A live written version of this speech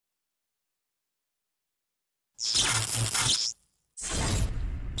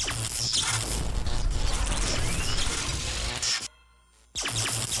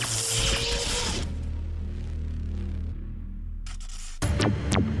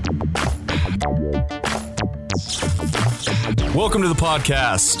Welcome to the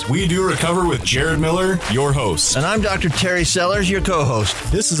podcast. We Do Recover with Jared Miller, your host. And I'm Dr. Terry Sellers, your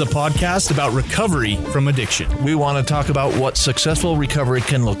co-host. This is a podcast about recovery from addiction. We want to talk about what successful recovery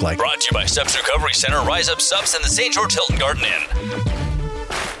can look like. Brought to you by Steps Recovery Center, Rise Up Subs, and the St. George Hilton Garden Inn.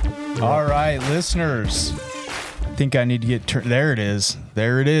 All right, listeners. I think I need to get there it is.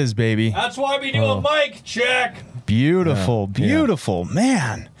 There it is, baby. That's why we do a mic check. Beautiful, beautiful,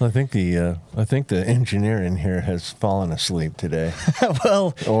 man. I think the engineer in here has fallen asleep today.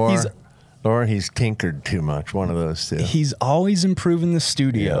 Well, or he's tinkered too much. One of those two. He's always improving the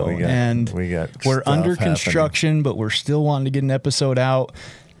studio, we're under construction, but we're still wanting to get an episode out.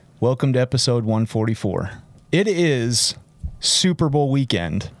 Welcome to episode 144. It is Super Bowl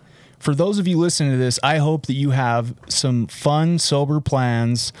weekend. For those of you listening to this, I hope that you have some fun, sober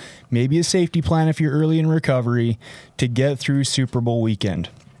plans, maybe a safety plan if you're early in recovery, to get through Super Bowl weekend.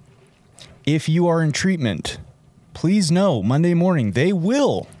 If you are in treatment, please know Monday morning they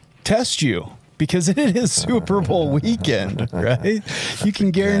will test you because it is Super Bowl weekend, right? You can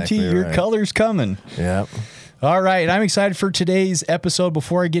guarantee your color's coming. Yep. All right, I'm excited for today's episode.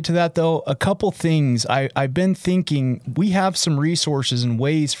 Before I get to that, though, a couple things. I've been thinking we have some resources and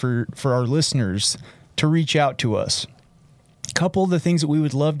ways for our listeners to reach out to us. A couple of the things that we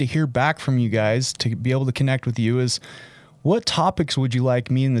would love to hear back from you guys to be able to connect with you is, what topics would you like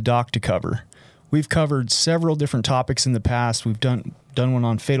me and the doc to cover? We've covered several different topics in the past. We've done one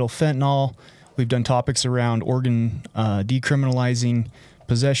on fatal fentanyl. We've done topics around organ decriminalizing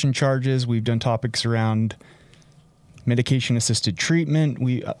possession charges. We've done topics around medication-assisted treatment.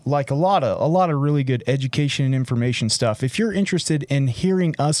 We like a lot of really good education and information stuff. If you're interested in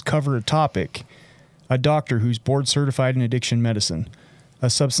hearing us cover a topic, a doctor who's board certified in addiction medicine, a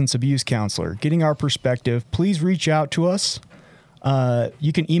substance abuse counselor, getting our perspective, please reach out to us.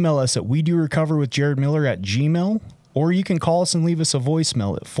 You can email us at wedorecoverwithjaredmiller@gmail.com, or you can call us and leave us a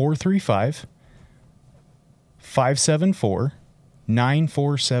voicemail at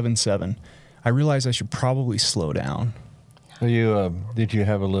 435-574-9477. I realize I should probably slow down. Did you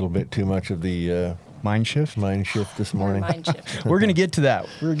have a little bit too much of the mind shift this morning? We're going to get to that.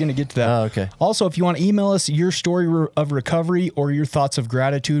 Oh, okay. Also, if you want to email us your story of recovery or your thoughts of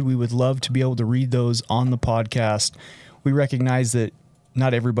gratitude, we would love to be able to read those on the podcast. We recognize that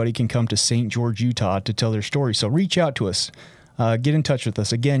not everybody can come to St. George, Utah to tell their story. So reach out to us. Get in touch with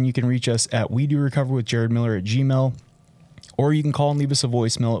us. Again, you can reach us at wedorecoverwithjaredmiller@gmail.com. Or you can call and leave us a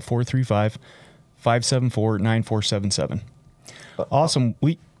voicemail at 435-574-9477. Awesome.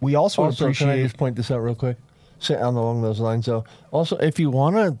 We also appreciate... Can I just point this out real quick? Along those lines, though. Also, if you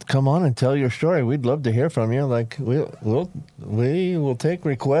want to come on and tell your story, we'd love to hear from you. Like, we will take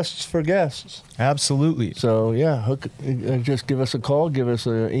requests for guests. Absolutely. So, just give us a call, give us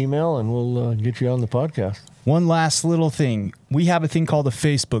an email, and we'll get you on the podcast. One last little thing. We have a thing called a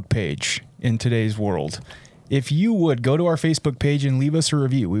Facebook page in today's world. If you would go to our Facebook page and leave us a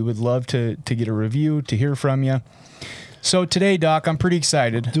review, we would love to get a review, to hear from you. So today, Doc, I'm pretty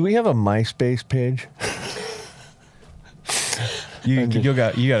excited. Do we have a MySpace page? You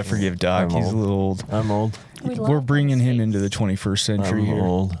got to forgive Doc. He's a little old. I'm old. We're bringing him into the 21st century here.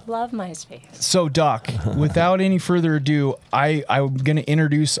 Old. Love MySpace. So, Doc, without any further ado, I'm going to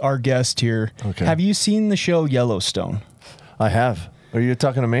introduce our guest here. Okay. Have you seen the show Yellowstone? I have. Are you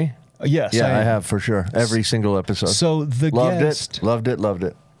talking to me? Yes. Yeah, I have for sure. Every single episode. So Loved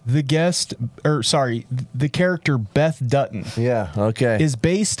it. The character Beth Dutton. Yeah, okay. Is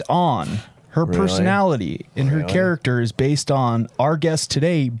based on her personality, and her character is based on our guest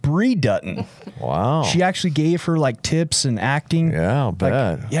today, Bree Dutton. Wow. She actually gave her like tips and acting. Yeah, I'll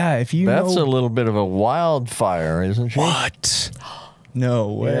bet. If you Beth's know... a little bit of a wildfire, isn't she? What?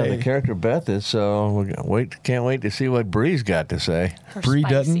 No way. Yeah, the character Beth is, so can't wait to see what Bree's got to say. Bree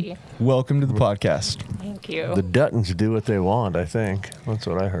Dutton, welcome to the podcast. Thank you. The Duttons do what they want, I think. That's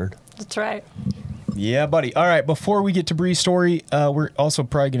what I heard. That's right. Yeah, buddy. All right, before we get to Bree's story, we're also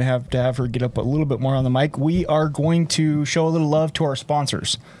probably going to have her get up a little bit more on the mic. We are going to show a little love to our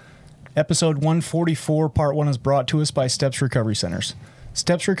sponsors. Episode 144, Part 1 is brought to us by Steps Recovery Centers.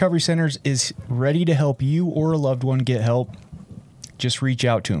 Steps Recovery Centers is ready to help you or a loved one get help. Just reach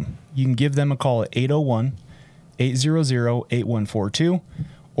out to them. You can give them a call at 801-800-8142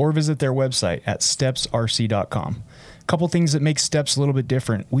 or visit their website at stepsrc.com. A couple things that make Steps a little bit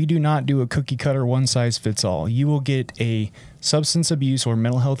different. We do not do a cookie cutter one-size-fits-all. You will get a substance abuse or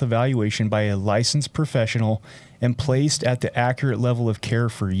mental health evaluation by a licensed professional and placed at the accurate level of care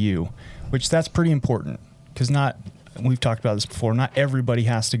for you, which that's pretty important because we've talked about this before, not everybody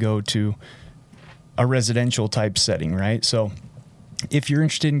has to go to a residential type setting, right? So If you're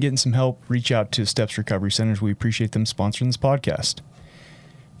interested in getting some help, reach out to Steps Recovery Centers. We appreciate them sponsoring this podcast.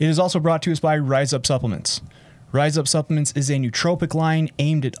 It is also brought to us by Rise Up Supplements. Rise Up Supplements is a nootropic line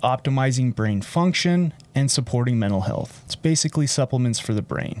aimed at optimizing brain function and supporting mental health. It's basically supplements for the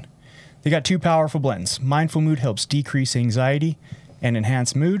brain. They got 2 powerful blends. Mindful Mood helps decrease anxiety and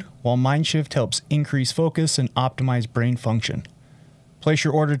enhance mood, while Mind Shift helps increase focus and optimize brain function. Place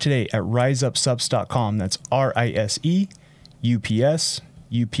your order today at riseupsups.com. That's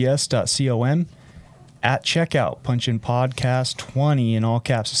RISEUPS.com. At checkout, punch in podcast 20 in all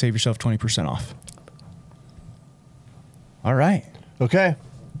caps to save yourself 20% off. All right. Okay.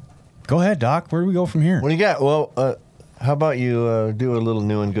 Go ahead, Doc. Where do we go from here? What do you got? Well, how about you do a little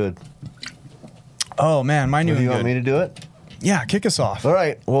new and good? Oh, man, my new Do and you good. want me to do it? Yeah, kick us off. All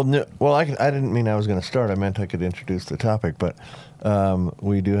right. Well, I didn't mean I was going to start. I meant I could introduce the topic, but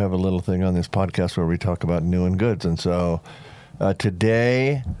we do have a little thing on this podcast where we talk about new and goods. And so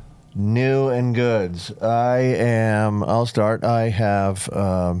today, new and goods. I'll start. I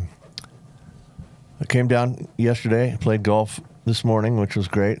came down yesterday, played golf this morning, which was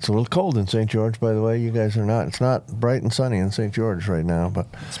great. It's a little cold in St. George, by the way. You guys are not. It's not bright and sunny in St. George right now, but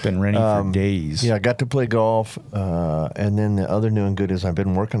It's been raining for days. yeah, I got to play golf. And then the other new and good is I've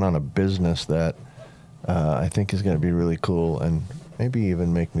been working on a business that I think is going to be really cool and maybe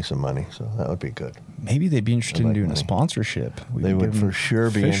even make me some money. So that would be good. Maybe they'd be interested in like doing money. a sponsorship. We They can would give them for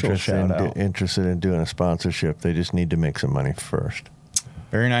sure be official shout-out. interested in doing a sponsorship. They just need to make some money first.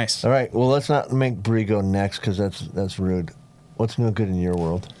 Very nice. All right. Well, let's not make Bree go next because that's rude. What's new and good in your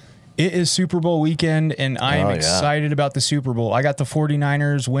world? It is Super Bowl weekend, and I am Oh, yeah. excited about the Super Bowl. I got the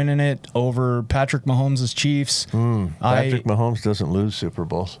 49ers winning it over Patrick Mahomes' Chiefs. Patrick Mahomes doesn't lose Super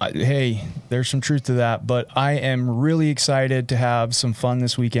Bowls. Hey, there's some truth to that, but I am really excited to have some fun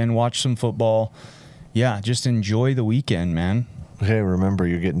this weekend, watch some football. Yeah, just enjoy the weekend, man. Hey, remember,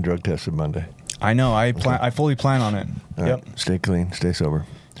 you're getting drug tested Monday. I know. I fully plan on it. All Yep. right. Stay clean. Stay sober.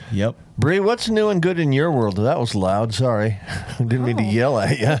 Yep. Bree, what's new and good in your world? That was loud. Sorry. Didn't mean to yell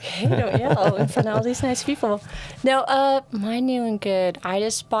at you. Hey, don't yell in front of all these nice people. No, my new and good. I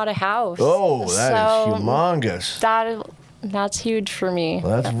just bought a house. Oh, that is So humongous. That's huge for me.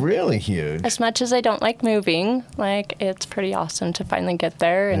 Well, that's really huge. As much as I don't like moving, it's pretty awesome to finally get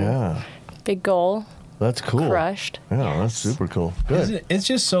there. And Yeah. big goal, That's cool. crushed. Yeah, that's super cool. Good. It's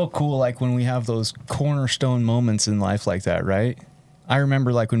just so cool, like when we have those cornerstone moments in life like that, right? I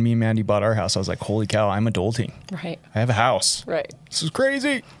remember like when me and Mandy bought our house, I was like, holy cow, I'm adulting. Right. I have a house. Right. This is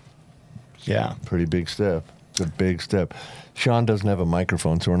crazy. Yeah. Pretty big step. It's a big step. Sean doesn't have a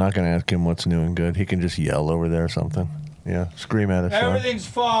microphone, so we're not going to ask him what's new and good. He can just yell over there or something. Yeah, scream at us, Sean. Everything's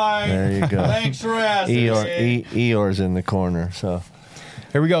fine. There you go. Thanks for asking. Eeyore's in the corner, so.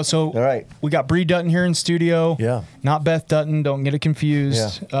 Here we go. So All right. we got Bree Dutton here in studio. Yeah. Not Beth Dutton. Don't get it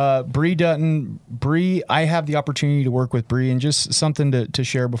confused. Bree Dutton. Bree, I have the opportunity to work with Bree, and just something to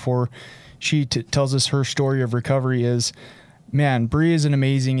share before she tells us her story of recovery is, man, Bree is an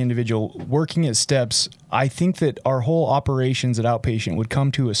amazing individual. Working at Steps, I think that our whole operations at Outpatient would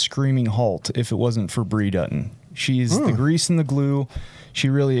come to a screaming halt if it wasn't for Bree Dutton. She's the grease and the glue. She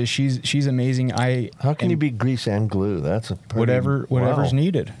really is. She's amazing. How can you be grease and glue? That's a pretty, whatever's wow.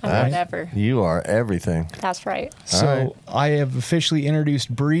 needed. Whatever. You are everything. That's right. So All right. I have officially introduced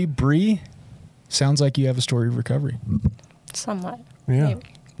Bree. Bree, sounds like you have a story of recovery. Somewhat. Yeah. Maybe.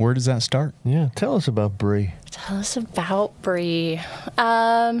 Where does that start? Yeah, tell us about Bree. Tell us about Bree.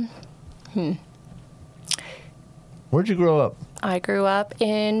 Where'd you grow up? I grew up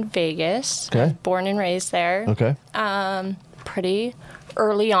in Vegas. Okay. I was born and raised there. Okay. Pretty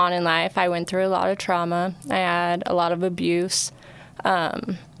early on in life, I went through a lot of trauma. I had a lot of abuse,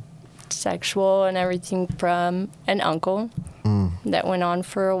 sexual and everything from an uncle that went on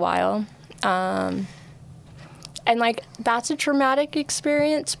for a while. And that's a traumatic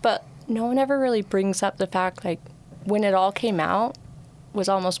experience, but no one ever really brings up the fact when it all came out was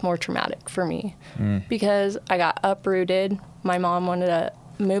almost more traumatic for me because I got uprooted. My mom wanted to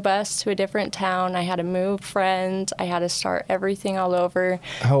move us to a different town. I had to move friends. I had to start everything all over.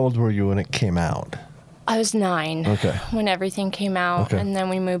 How old were you when it came out? I was 9 Okay. when everything came out, Okay. and then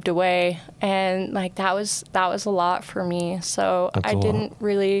we moved away, and that was a lot for me. So That's I a lot. didn't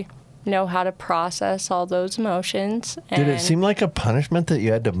really know how to process all those emotions. Did it and seem like a punishment that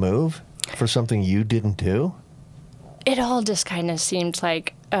you had to move for something you didn't do? it all just kind of seemed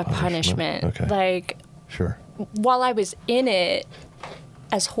like a punishment. Okay. Sure. While I was in it,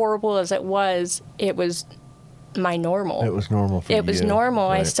 as horrible as it was my normal. It was normal for you. It was normal.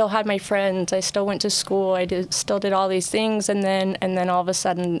 I right. still had my friends. I still went to school. Still did all these things, and then all of a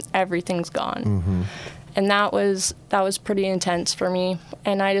sudden everything's gone. And that was pretty intense for me.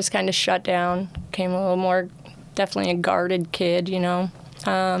 And I just kind of shut down, became a little more, definitely a guarded kid, you know.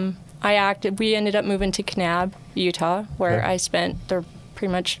 We ended up moving to Kanab, Utah, where I spent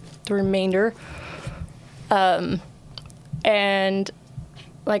pretty much the remainder. And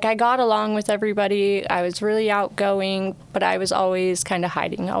like I got along with everybody. I was really outgoing, but I was always kind of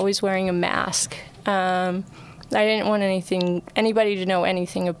hiding, always wearing a mask. I didn't want anybody to know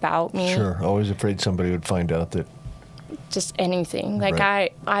anything about me. Sure, always afraid somebody would find out that. Just anything. Like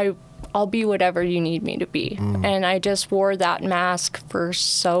Right. I'll be whatever you need me to be. And I just wore that mask for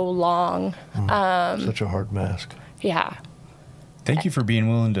so long. Such a hard mask. Yeah. Thank you for being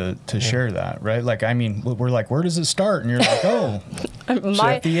willing to share that, right? Like, I mean, we're like, where does it start? And you're like, oh,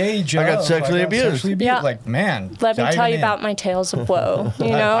 at the age I got of, sexually abused. Yeah. Like, man, Let me tell diving you in. about my tales of woe. You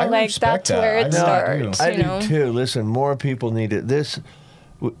know, I like respect that's that. where I it really starts. I you do know? too. Listen, more people need it.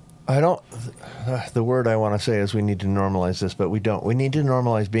 The word I want to say is we need to normalize this, but we don't. We need to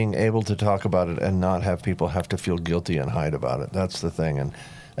normalize being able to talk about it and not have people have to feel guilty and hide about it. That's the thing. And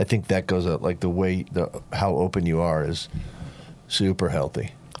I think that goes out, like how open you are is super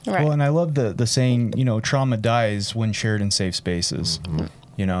healthy. Right. Well, and I love the saying, you know, trauma dies when shared in safe spaces.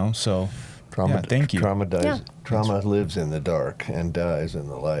 You know, so thank you. Trauma dies. Yeah. Trauma lives in the dark and dies in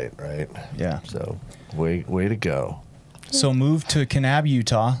the light, right? Yeah. So way to go. So moved to Kanab,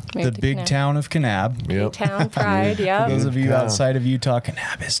 Utah, the Moved to big Kanab. town of Kanab. Yep. Town pride, For yeah. those of you town. outside of Utah,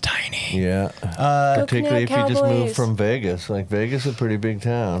 Kanab is tiny. Yeah. Go Particularly if Kanab you just moved Cowboys. from Vegas. Like Vegas is a pretty big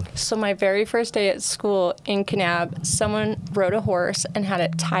town. So my very first day at school in Kanab, someone rode a horse and had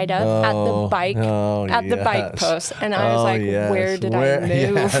it tied up at the bike yes. post, and I was like, yes. "Where did Where- I move?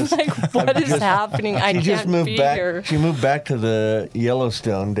 yes. Like, what is happening? I She just can't moved be back. here." She moved back to the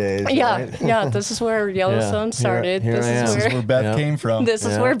Yellowstone days. Yeah, right? yeah. This is where Yellowstone started. here This I am. is This is where Beth Yep. came from. This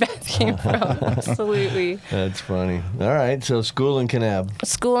is Yeah. where Beth came from. Absolutely. That's funny. All right, so school in Kanab.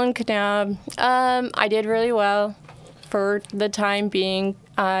 School in Kanab. I did really well for the time being.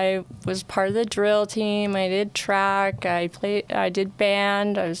 I was part of the drill team. I did track. I did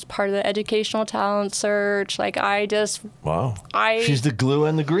band. I was part of the educational talent search. Like Wow. She's the glue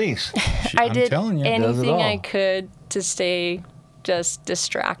and the grease. I I'm did telling you, does it anything I all. could to stay just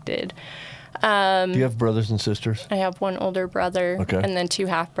distracted. Do you have brothers and sisters? I have one older brother Okay. and then 2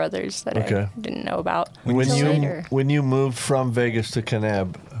 half brothers that Okay. I didn't know about When until you later. when you moved from Vegas to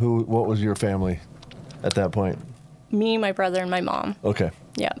Kanab, what was your family at that point? Me, my brother, and my mom. Okay.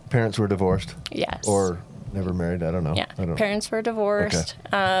 Yeah. Parents were divorced Yes. or never married. I don't know. Yeah. I don't Parents were divorced.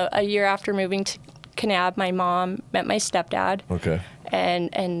 A year after moving to Kanab, my mom met my stepdad. Okay.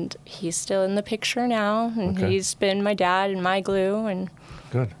 And he's still in the picture now. And Okay. he's been my dad and my glue. And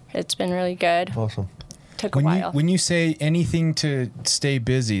Good. it's been really good. Awesome. Took a while. When you say anything to stay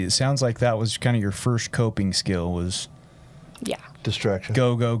busy, it sounds like that was kind of your first coping skill was Yeah. Distraction.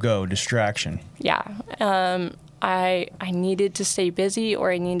 go, distraction. Yeah. I needed to stay busy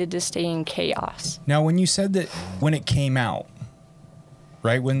or I needed to stay in chaos. Now, when you said that when it came out,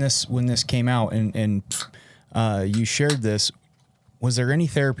 right, when this came out and you shared this, was there any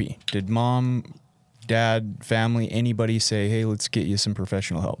therapy? Did mom, dad, family, anybody say, hey, let's get you some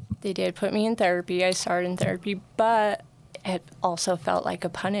professional help? They did put me in therapy. I started in therapy, but it also felt like a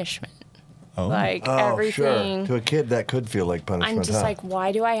punishment. Oh. Like Oh, everything. sure. To a kid, that could feel like punishment. I'm just huh? like,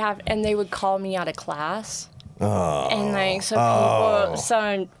 why do I have? And they would call me out of class. Oh. And like, so people,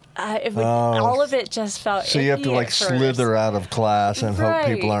 so it would, all of it just felt. So you have to icky like at first. slither out of class and hope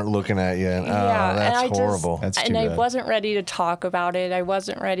people Right. aren't looking at you. And, Yeah, that's and I horrible. That's too and I bad. wasn't ready to talk about it. I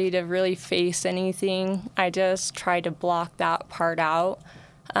wasn't ready to really face anything. I just tried to block that part out.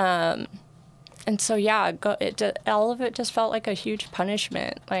 And so, yeah, all of it just felt like a huge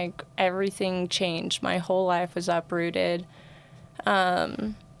punishment. Like, everything changed. My whole life was uprooted.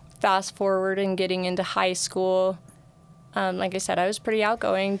 Fast forward and getting into high school. Like I said, I was pretty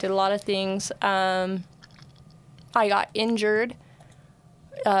outgoing, did a lot of things. I got injured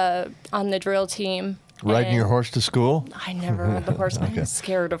on the drill team. Riding and your horse to school? I never rode the horse. I'm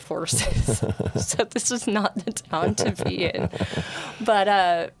scared of horses. So this is not the town to be in.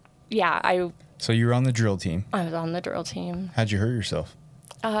 But, yeah, So you were on the drill team. I was on the drill team. How'd you hurt yourself?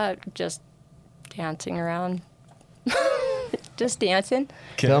 Just dancing around. Just dancing.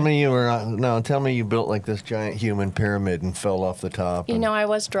 Tell me you were not, no. Tell me you built like this giant human pyramid and fell off the top. You and- know, I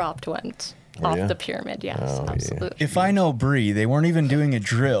was dropped once off ya? the pyramid. Yes, Oh, yeah. absolutely. If I know Bree, they weren't even doing a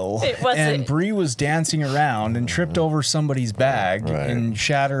drill. It wasn't. And Bree was dancing around and tripped over somebody's bag Right. and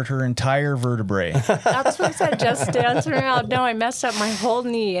shattered her entire vertebrae. That's what I said. Just dancing around. No, I messed up my whole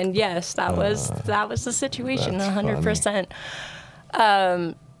knee, and yes, that was the situation. that's 100%.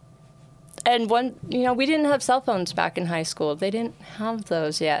 And we didn't have cell phones back in high school. They didn't have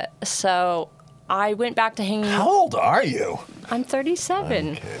those yet. So I went back to hanging. How old are you? I'm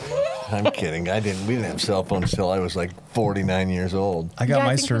 37. I'm kidding. We didn't have cell phones till I was like 49 years old. I got Yeah, I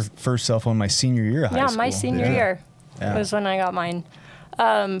my think it was- first cell phone my senior year of high school. Yeah, my senior year was when I got mine.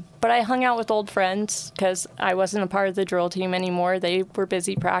 But I hung out with old friends because I wasn't a part of the drill team anymore. They were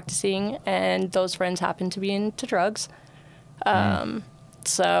busy practicing, and those friends happened to be into drugs.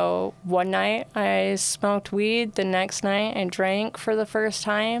 So one night I smoked weed. The next night I drank for the first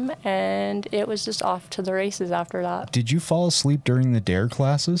time, and it was just off to the races after that. Did you fall asleep during the DARE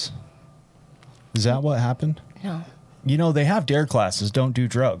classes? Is that what happened? No. You know, they have DARE classes, don't do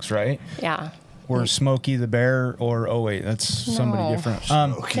drugs, right? Yeah. Or Smokey the Bear, or, oh wait, that's somebody No. different.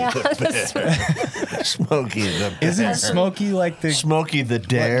 Yeah, Smokey the Bear. Isn't Smokey like the... Smokey the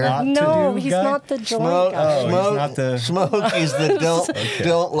Dare? What, not to no, do he's guy? not the joint guy. Oh, he's not the... Smokey's the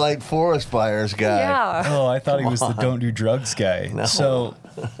don't light forest fires guy. Yeah. Oh, I thought he was the don't do drugs guy. No. So,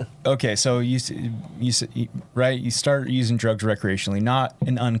 okay, so you right, you start using drugs recreationally, not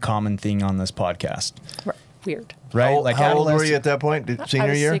an uncommon thing on this podcast, Weird. right? How old were you at that point? Senior I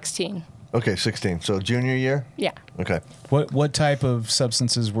was year? 16. Okay, 16. So junior year? Yeah. Okay. What type of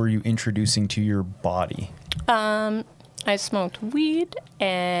substances were you introducing to your body? I smoked weed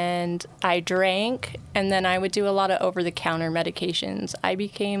and I drank, and then I would do a lot of over-the-counter medications. I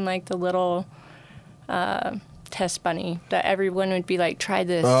became like the little test bunny that everyone would be like, try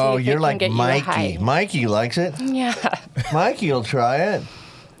this. Oh, see if it you're can like get you Mikey. high. Mikey likes it. Yeah. Mikey will try it.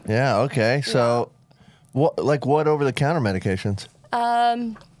 Yeah, okay. So what over-the-counter medications?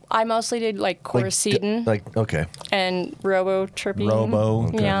 I mostly did like quercetin Okay. and robotrypine. Robo.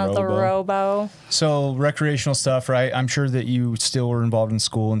 Okay. Yeah, the robo. So recreational stuff, right? I'm sure that you still were involved in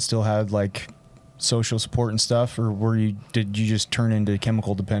school and still had like social support and stuff, or did you just turn into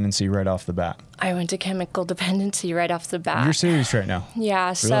chemical dependency right off the bat? I went to chemical dependency right off the bat. You're serious right now?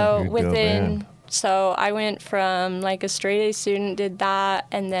 Yeah, so You're dope, man. so I went from like a straight A student, did that,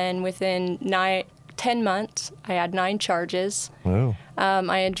 and then within 10 months, I had 9 charges. Oh.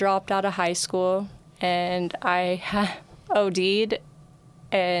 I had dropped out of high school, and I had OD'd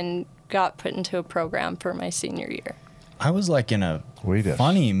and got put into a program for my senior year. I was like in a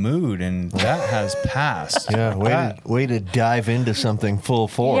funny mood, and that has passed. Yeah, way to dive into something full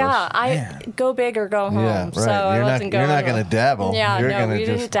force. Yeah, I go big or go home. Yeah, right. So I wasn't going. You're not going to dabble. Yeah, You're no, gonna we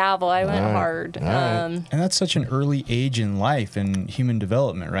didn't dabble. I went hard. All right. And that's such an early age in life and human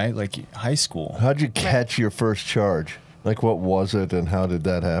development, right? Like high school. How'd you catch your first charge? Like, what was it, and how did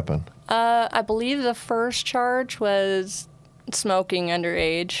that happen? I believe the first charge was smoking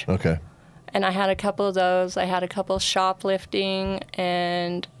underage. Okay. And I had a couple of those. I had a couple of shoplifting,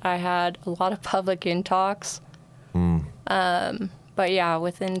 and I had a lot of public intox. But yeah,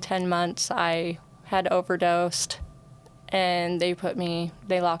 within 10 months, I had overdosed, and they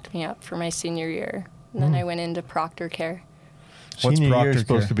locked me up for my senior year. And then I went into Proctor Care. What's Senior year Proctor is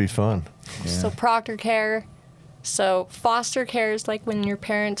supposed Care? to be fun. So Proctor Care. So foster care is like when your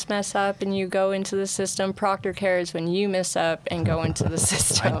parents mess up and you go into the system. Proctor Care is when you mess up and go into the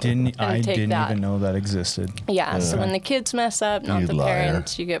system. I didn't take even that. know that existed. Yeah, so when the kids mess up, not You the liar.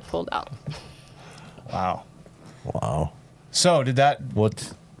 parents, you get pulled out. Wow. Wow. So did that?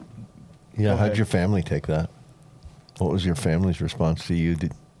 What? Yeah, Go how'd ahead. your family take that? What was your family's response to you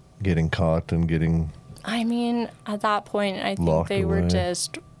getting caught and getting... I mean, at that point, I think Locked they were away.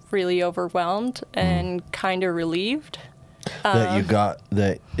 just really overwhelmed and kind of relieved.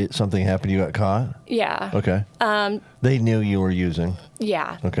 Something happened, you got caught? Yeah. Okay. They knew you were using.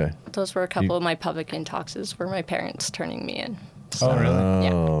 Yeah. Okay. Those were a couple of my public intoxes were my parents turning me in. So, Oh, really?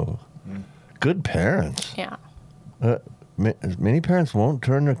 Oh. Good parents. yeah. Many parents won't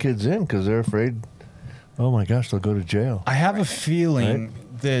turn their kids in because they're afraid, oh my gosh, they'll go to jail. I have a feeling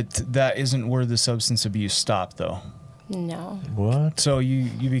that isn't where the substance abuse stopped, though. No. What? So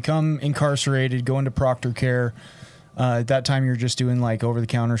you become incarcerated, go into Proctor Care. At that time, you're just doing like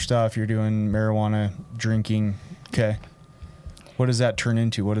over-the-counter stuff. You're doing marijuana, drinking. Okay. What does that turn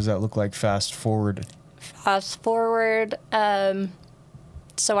into? What does that look like fast forward? Fast forward.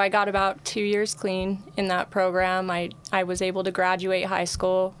 So I got about 2 years clean in that program. I was able to graduate high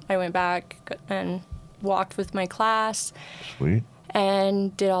school. I went back and walked with my class Sweet.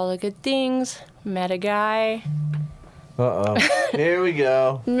 and did all the good things. Met a guy. Uh-oh. Here we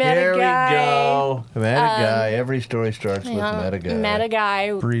go. Met a Here guy. we go. Met a guy. Every story starts with met a guy. Met a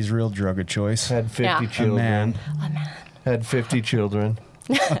guy. Bree's real drug of choice. Had 50 Yeah. children. A man. Had 50 children.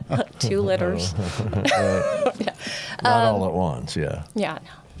 2 litters. Not all at once, yeah. Yeah.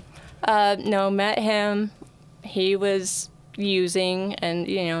 No, met him. He was using and,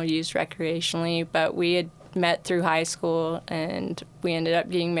 used recreationally, but we had met through high school and we ended up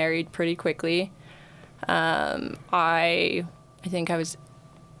getting married pretty quickly. I think it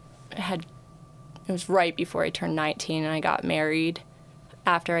was right before I turned 19 and I got married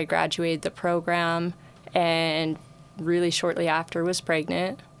after I graduated the program, and really shortly after was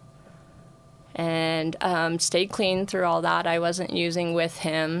pregnant, and stayed clean through all that. I wasn't using with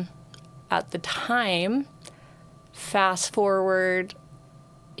him at the time. Fast forward,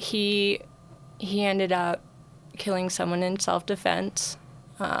 he ended up killing someone in self-defense.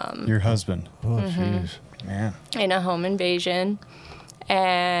 Your husband. Oh, jeez. Man. In a home invasion.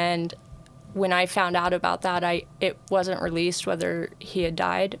 And when I found out about that, it wasn't released whether he had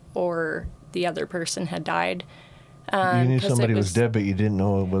died or the other person had died. You knew somebody was dead, but you didn't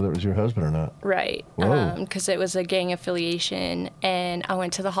know whether it was your husband or not. Right. Because it was a gang affiliation. And I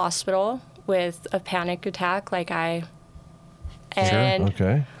went to the hospital with a panic attack and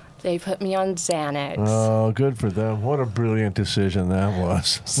Okay. they put me on Xanax. Oh, good for them. What a brilliant decision that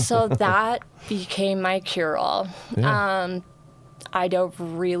was. So that became my cure-all. Yeah. I dove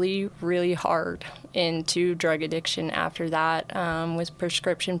really, really hard into drug addiction after that, with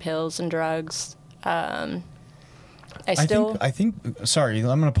prescription pills and drugs. I think, sorry,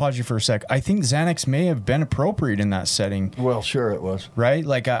 I'm going to pause you for a sec. I think Xanax may have been appropriate in that setting. Well, sure it was. Right?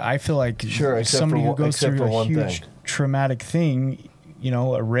 Like, I feel like somebody who goes through a huge traumatic thing,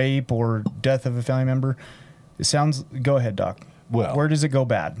 a rape or death of a family member, go ahead, Doc. Well, where does it go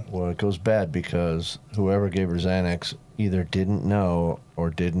bad? Well, it goes bad because whoever gave her Xanax either didn't know or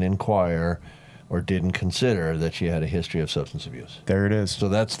didn't inquire or didn't consider that she had a history of substance abuse. There it is. So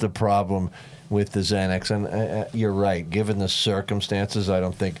that's the problem with the Xanax. And you're right. Given the circumstances, I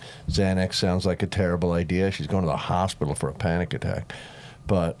don't think Xanax sounds like a terrible idea. She's going to the hospital for a panic attack.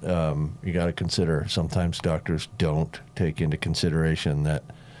 But you got to consider sometimes doctors don't take into consideration that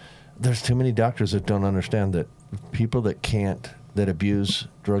there's too many doctors that don't understand that people that abuse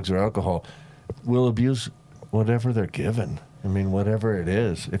drugs or alcohol will abuse whatever they're given. I mean, whatever it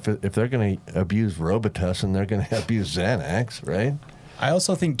is. If they're going to abuse Robitussin, they're going to abuse Xanax, right? I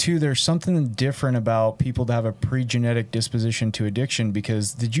also think, too, there's something different about people that have a pre-genetic disposition to addiction,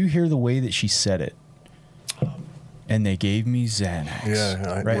 because did you hear the way that she said it? And they gave me Xanax.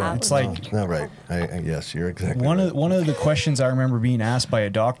 Yeah, right. Yeah, it's like no, right. Yes, you're exactly one right. One of the questions I remember being asked by a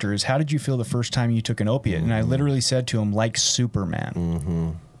doctor is, "How did you feel the first time you took an opiate?" And I literally said to him, "Like Superman." Mm-hmm.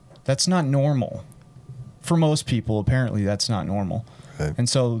 That's not normal for most people. Apparently, that's not normal. Right. And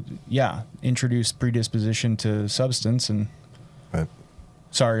so, introduce predisposition to substance and. Right.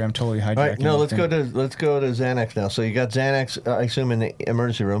 Sorry, I'm totally hijacking. All right, no, let's go to Xanax now. So you got Xanax, I assume, in the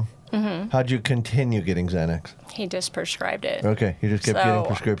emergency room. Mm-hmm. How'd you continue getting Xanax? He just prescribed it. Okay, you just kept getting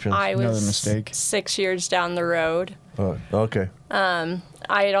prescriptions. I was Another mistake. 6 years down the road. Oh, okay. I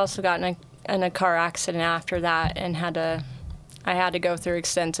had also gotten in a car accident after that and I had to go through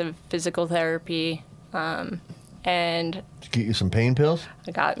extensive physical therapy. And Did you get you some pain pills?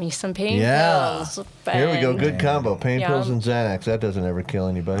 I got me some pain pills. Here we go. Good combo. Pain Yeah. pills and Xanax. That doesn't ever kill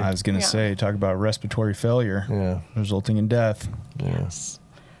anybody. I was going to say, talk about respiratory failure, resulting in death. Yes.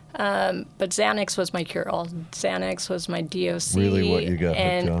 But Xanax was my cure-all. Xanax was my DOC. Really what you got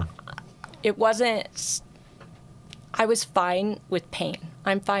and hooked on. It wasn't... I was fine with pain.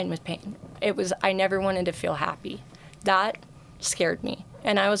 I'm fine with pain. I never wanted to feel happy. That scared me.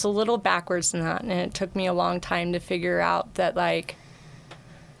 And I was a little backwards in that, and it took me a long time to figure out that, like,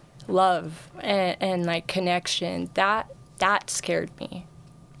 love and like, connection, that scared me.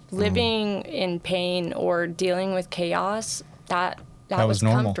 Living in pain or dealing with chaos, that was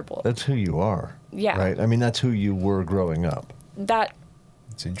normal. comfortable. That's who you are. Yeah. Right? I mean, that's who you were growing up.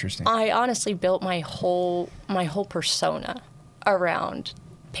 It's interesting. I honestly built my whole persona around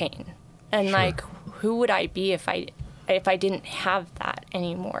pain. And, Sure. like, who would I be if I didn't have that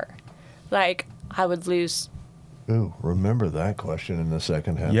anymore? Like, I would lose. Ooh, remember that question in the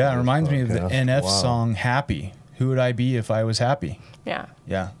second half. Yeah, of it this reminds me of the podcast. NF Wow. song "Happy." Who would I be if I was happy? Yeah,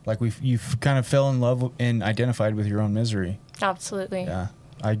 Yeah, like you've kind of fell in love and identified with your own misery. absolutely. Yeah,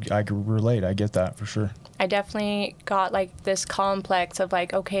 I relate. I get that for sure. I definitely got, like, this complex of,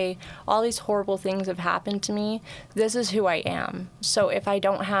 like, okay, all these horrible things have happened to me. This is who I am. So if I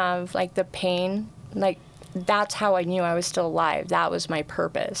don't have, like, the pain, like, that's how I knew I was still alive. That was my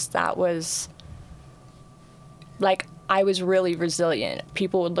purpose. That was, like, I was really resilient.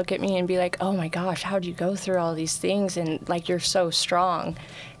 People would look at me and be like, oh my gosh, how'd you go through all these things? And, like, you're so strong.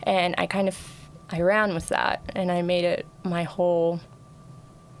 And I ran with that, and I made it my whole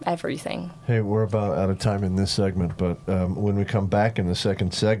everything. Hey, we're about out of time in this segment, but when we come back in the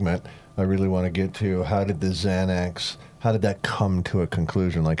second segment, I really want to get to how did the Xanax, how did that come to a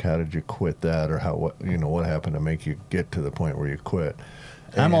conclusion? Like, how did you quit that, or what happened to make you get to the point where you quit?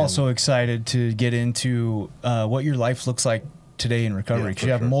 I'm also excited to get into what your life looks like today in recovery, because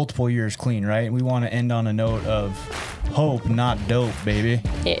you have multiple years clean, right? We want to end on a note of hope, not dope, baby.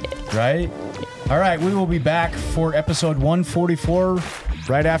 Yeah. Right? All right, we will be back for episode 144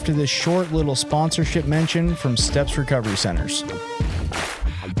 right after this short little sponsorship mention from Steps Recovery Centers.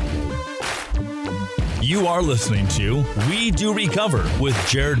 You are listening to We Do Recover with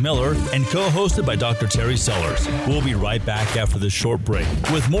Jared Miller and co-hosted by Dr. Terry Sellers. We'll be right back after this short break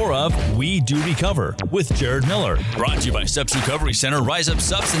with more of We Do Recover with Jared Miller. Brought to you by Steps Recovery Center, Rise Up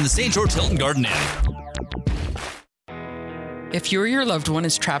Subs in the St. George Hilton Garden Inn. If you or your loved one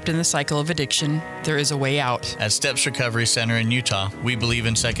is trapped in the cycle of addiction, there is a way out. At Steps Recovery Center in Utah, we believe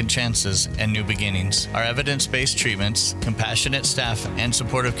in second chances and new beginnings. Our evidence-based treatments, compassionate staff, and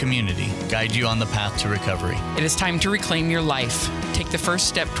supportive community guide you on the path to recovery. It is time to reclaim your life. Take the first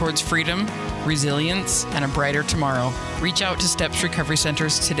step towards freedom, resilience, and a brighter tomorrow. Reach out to Steps Recovery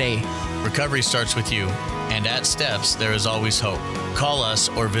Centers today. Recovery starts with you, and at Steps, there is always hope. Call us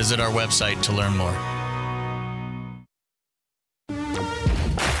or visit our website to learn more.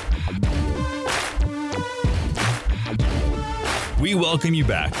 We welcome you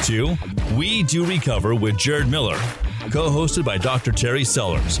back to We Do Recover with Jared Miller, co-hosted by Dr. Terry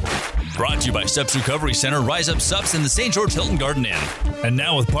Sellers. Brought to you by Steps Recovery Center, Rise Up Subs in the St. George Hilton Garden Inn. And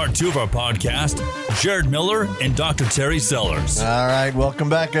now with part 2 of our podcast, Jared Miller and Dr. Terry Sellers. All right, welcome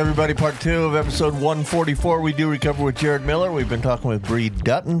back, everybody. Part 2 of episode 144, We Do Recover with Jared Miller. We've been talking with Bree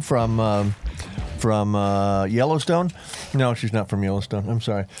Dutton from Yellowstone. No, she's not from Yellowstone. I'm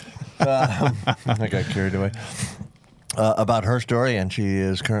sorry. I got carried away. About her story, and she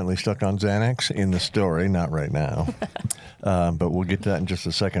is currently stuck on Xanax in the story, not right now. But we'll get to that in just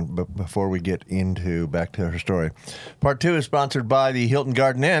a second. But before we get back to her story, part 2 is sponsored by the Hilton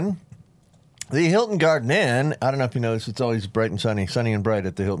Garden Inn. The Hilton Garden Inn, I don't know if you noticed, it's always bright and sunny and bright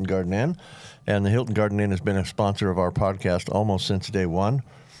at the Hilton Garden Inn. And the Hilton Garden Inn has been a sponsor of our podcast almost since day one.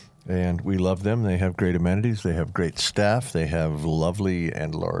 And we love them. They have great amenities. They have great staff. They have lovely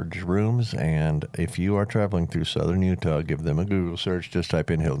and large rooms. And if you are traveling through southern Utah, give them a Google search. Just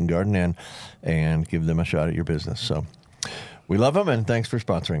type in Hilton Garden Inn and give them a shot at your business. So we love them, and thanks for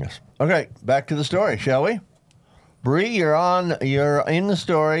sponsoring us. Okay, back to the story, shall we? Bree, you're in the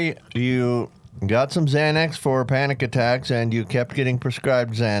story. You got some Xanax for panic attacks, and you kept getting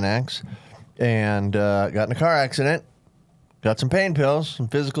prescribed Xanax, and got in a car accident. Got some pain pills, some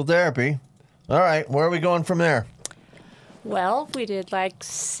physical therapy. All right, where are we going from there? Well, we did like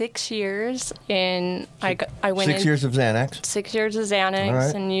 6 years in. I went 6 years of Xanax. 6 years of Xanax,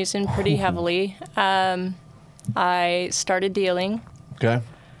 right. And using pretty heavily. I started dealing. Okay.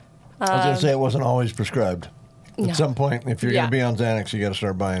 I was going to say it wasn't always prescribed. At some point, if you're going to be on Xanax, you got to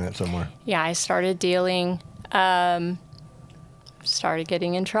start buying it somewhere. Yeah, I started dealing. Started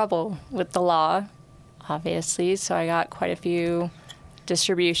getting in trouble with the law, obviously. So I got quite a few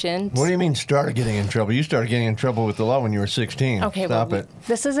distributions. What do you mean started getting in trouble? You started getting in trouble with the law when you were 16. Okay, Stop it.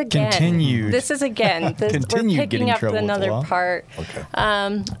 This is again. Continued. This is again. Continued we're getting picking in up trouble with the another law. part. Okay.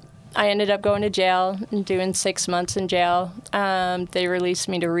 I ended up going to jail and doing 6 months in jail. They released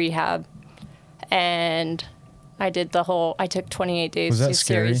me to rehab, and I did I took 28 days Was that too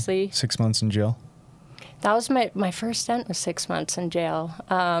scary? seriously. 6 months in jail? That was my first stint was 6 months in jail.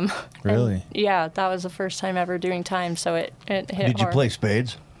 Really? Yeah, that was the first time ever doing time, so it hit Did you hard. play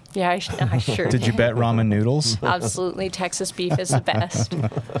spades? Yeah, I sure Did you bet ramen noodles? Absolutely, Texas beef is the best.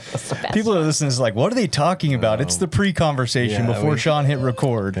 It's the best. People are listening to this like, what are they talking about? It's the pre-conversation Yeah, before Sean hit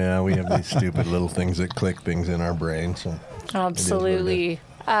record. Yeah, we have these stupid little things that click things in our brain. So Absolutely.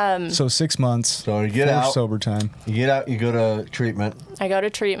 So 6 months. So you get for out. sober time. You get out, you go to treatment. I go to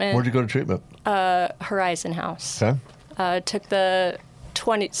treatment. Where'd you go to treatment? Horizon House. Okay. Took the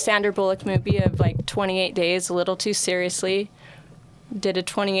Sandra Bullock movie of like 28 days a little too seriously. Did a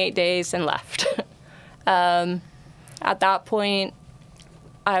 28 days and left. At that point,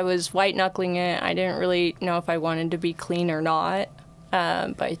 I was white knuckling it. I didn't really know if I wanted to be clean or not,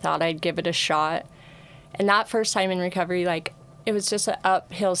 but I thought I'd give it a shot. And that first time in recovery, like, it was just an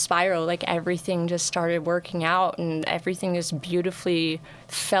uphill spiral. Like, everything just started working out, and everything just beautifully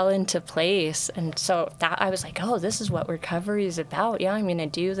fell into place. And so I was like, oh, this is what recovery is about. Yeah, I'm going to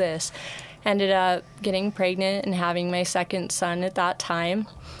do this. Ended up getting pregnant and having my second son at that time.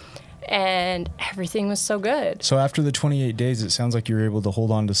 And everything was so good. So after the 28 days, it sounds like you were able to hold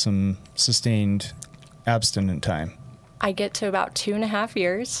on to some sustained time. I get to about 2.5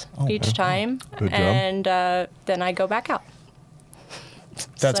 years each time. Good job. And then I go back out.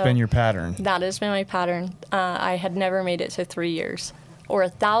 That's been your pattern. That has been my pattern. I had never made it to 3 years or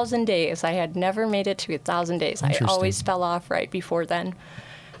 1,000 days. I had never made it to 1,000 days. I always fell off right before then.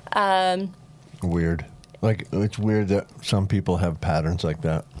 Weird. Like, it's weird that some people have patterns like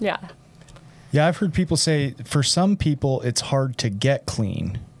that. Yeah. Yeah, I've heard people say for some people it's hard to get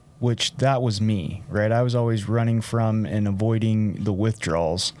clean, which that was me, right? I was always running from and avoiding the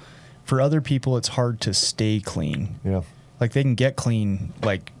withdrawals. For other people, it's hard to stay clean. Yeah. Like they can get clean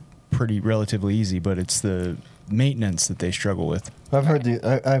like pretty relatively easy, but it's the maintenance that they struggle with. I've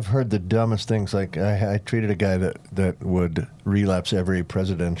heard the dumbest things. Like I treated a guy that would relapse every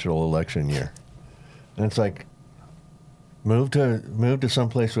presidential election year, and it's like, move to some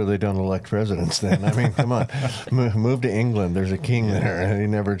place where they don't elect presidents. Then I mean, come on, move to England. There's a king there, and he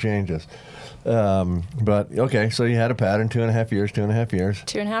never changes. But okay, so you had a pattern, 2.5 years.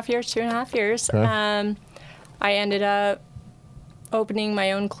 2.5 years. Okay. I ended up opening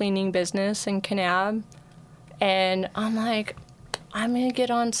my own cleaning business in Kanab, and I'm like, I'm gonna get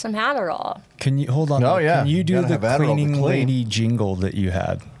on some Adderall. Can you hold on? Oh yeah. Can you do the cleaning clean. lady jingle that you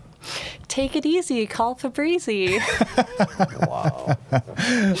had? Take it easy, call Fabrizi. Wow.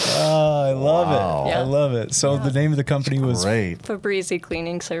 Oh, I love it. Yeah. I love it. So the name of the company was Great. Fabrizi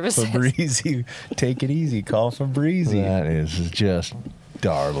Cleaning Services. Fabrizi. Take it easy. Call Fabrizi. That is just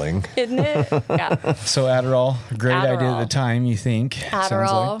darling. Isn't it? Yeah. So Adderall, great idea at the time, you think?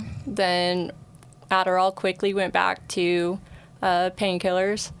 Adderall. Sounds like. Then Adderall quickly went back to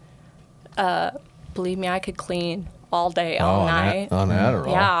painkillers. Believe me, I could clean all day, all night. On Adderall.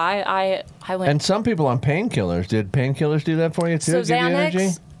 Yeah, I went. And some people on painkillers. Did painkillers do that for you too? So Give you energy?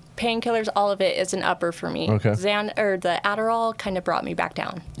 Xanax, painkillers, all of it is an upper for me. Okay. The Adderall kind of brought me back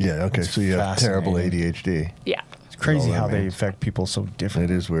down. Yeah. Okay. So you have terrible ADHD. Yeah. It's crazy All that how they means. affect people so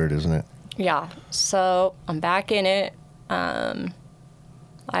differently. It is weird, isn't it? Yeah. So I'm back in it. I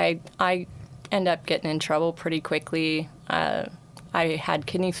end up getting in trouble pretty quickly. I had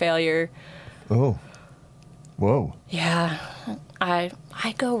kidney failure. Oh. Whoa. Yeah. I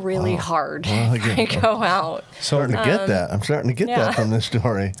go really hard Well, if I go out. Starting to get that. I'm starting to get that from this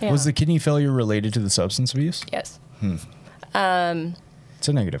story. Yeah. Was the kidney failure related to the substance abuse? Yes. It's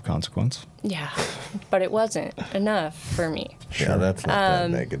a negative consequence. Yeah. But it wasn't enough for me. Yeah, that's not that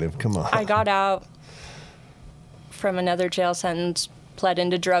negative. Come on. I got out from another jail sentence, pled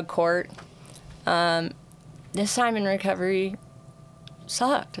into drug court. This time in recovery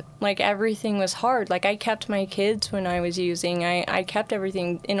sucked. Like, everything was hard. Like, I kept my kids when I was using. I kept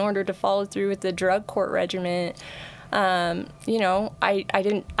everything in order to follow through with the drug court regimen. You know, I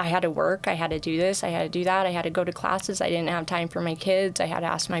had to work. I had to do this. I had to do that. I had to go to classes. I didn't have time for my kids. I had to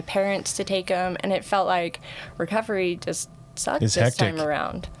ask my parents to take them. And it felt like recovery just sucked this hectic. time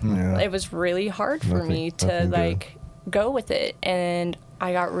around. Yeah. It was really hard for me to, nothing good. like, go with it. And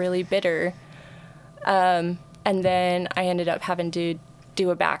I got really bitter. And then I ended up having to do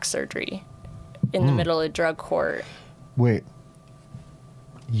a back surgery in the middle of drug court. Wait.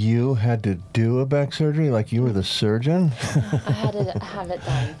 You had to do a back surgery? Like you were the surgeon? I had to have it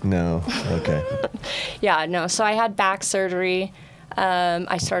done. No. Okay. Yeah, no. So I had back surgery.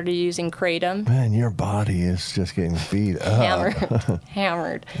 I started using kratom. Man, your body is just getting beat up.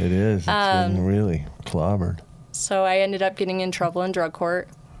 Hammered. It is. It's getting really clobbered. So I ended up getting in trouble in drug court.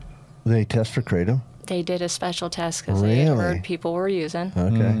 They test for kratom? They did a special test because they heard people were using.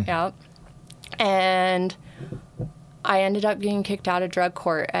 Okay. Yep. And I ended up getting kicked out of drug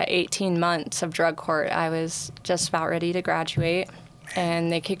court at 18 months of drug court. I was just about ready to graduate, and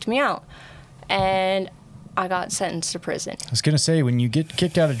they kicked me out. And I got sentenced to prison. I was going to say, when you get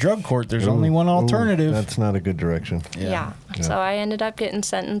kicked out of drug court, there's only one alternative. That's not a good direction. Yeah. So I ended up getting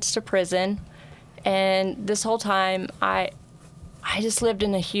sentenced to prison. And this whole time, I just lived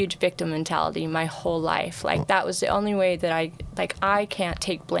in a huge victim mentality my whole life. Like, that was the only way that I can't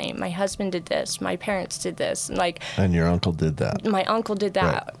take blame. My husband did this. My parents did this. And your uncle did that. My uncle did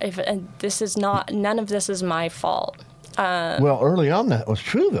that. Right. None of this is my fault. Well, early on that was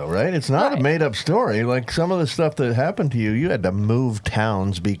true, though, right? It's not a made-up story. Like, some of the stuff that happened to you, you had to move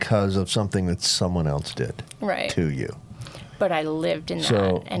towns because of something that someone else did to you. But I lived in that.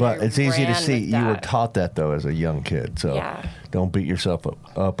 So, And but I it's easy to ran see. with You were that. taught that, though, as a young kid. So don't beat yourself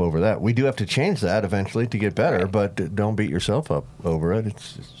up over that. We do have to change that eventually to get better, but don't beat yourself up over it.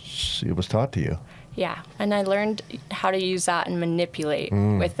 It was taught to you. Yeah, and I learned how to use that and manipulate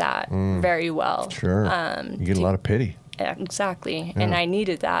with that very well. Sure. You get a lot of pity. Exactly. And I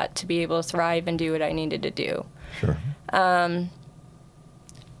needed that to be able to thrive and do what I needed to do. Sure.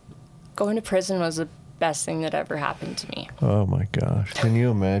 Going to prison was a best thing that ever happened to me. Oh my gosh. Can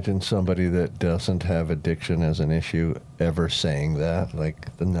you imagine somebody that doesn't have addiction as an issue ever saying that? Like,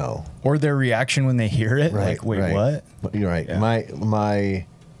 no. Or their reaction when they hear it, Right, like, wait, right. what? You're right. Yeah. My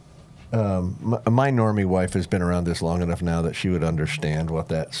normie wife has been around this long enough now that she would understand what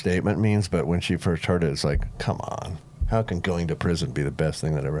that statement means, but when she first heard it, it's like, come on. How can going to prison be the best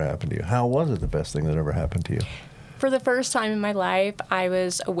thing that ever happened to you? How was it the best thing that ever happened to you? For the first time in my life, I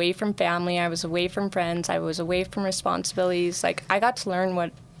was away from family. I was away from friends. I was away from responsibilities. Like, I got to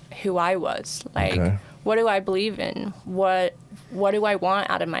learn who I was. Like, Okay. what do I believe in? What do I want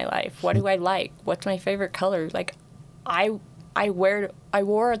out of my life? What do I like? What's my favorite color? Like, I wore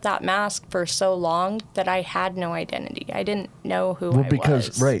that mask for so long that I had no identity. I didn't know who I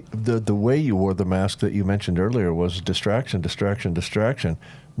was. Right, the way you wore the mask that you mentioned earlier was distraction.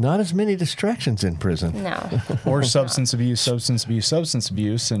 Not as many distractions in prison. No. Or substance abuse,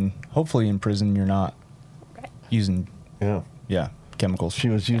 and hopefully in prison you're not using, chemicals. She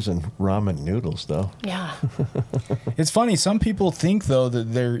was using ramen noodles, though. Yeah. It's funny. Some people think, though, that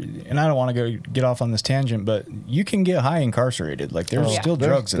and I don't want to get off on this tangent, but you can get high incarcerated. Like, there's still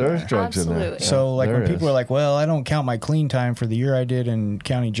drugs in there. There's drugs in there. Absolutely. So, like, when people is. are like, well, I don't count my clean time for the year I did in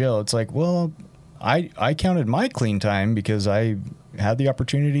county jail, it's like, well, I counted my clean time because I had the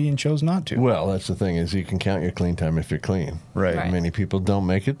opportunity and chose not to. Well, that's the thing, is you can count your clean time if you're clean. Right. Right. Many people don't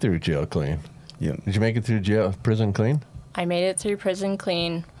make it through jail clean. Yeah. Did you make it through prison clean? I made it through prison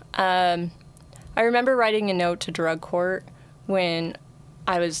clean. I remember writing a note to drug court when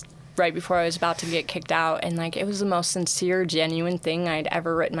right before I was about to get kicked out, and like, it was the most sincere, genuine thing I'd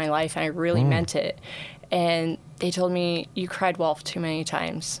ever written in my life, and I really meant it. And they told me, you cried wolf too many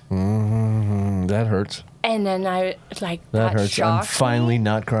times. Mm-hmm. That hurts. And then that hurts. shocked I'm finally me.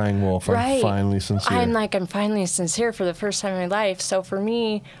 not crying wolf. Right. I'm finally sincere. I'm finally sincere for the first time in my life. So for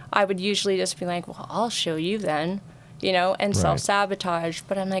me, I would usually just be like, well, I'll show you then, and self-sabotage.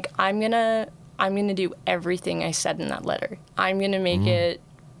 But I'm like, I'm gonna do everything I said in that letter. I'm gonna make it.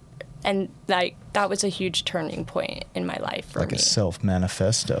 And like, that was a huge turning point in my life for me. Like a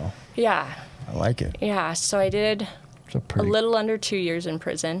self-manifesto. Yeah. I like it. Yeah. So I did a little under 2 years in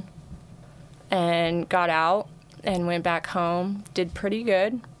prison and got out and went back home. Did pretty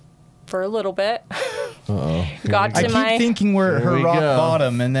good for a little bit. Uh-oh. Got I to keep my thinking we're at her we rock go.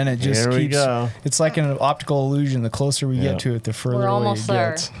 bottom, and then it just Here we keeps. go. It's like an optical illusion. The closer we Yeah. get to it, the further We're away almost it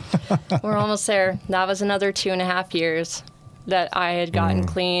there. gets. We're almost there. That was another 2.5 years that I had gotten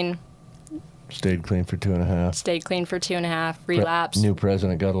clean, Stayed clean for 2.5. stayed clean for 2.5, relapsed. New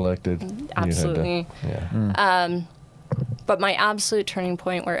president got elected. You had to- Absolutely. yeah. But my absolute turning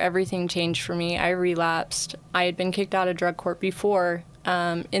point where everything changed for me, I relapsed. I had been kicked out of drug court before.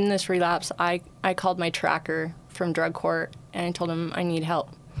 In this relapse, I called my tracker from drug court, and I told him I need help.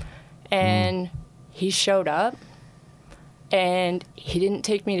 And he showed up, and he didn't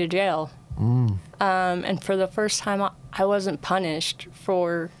take me to jail. And for the first time, I wasn't punished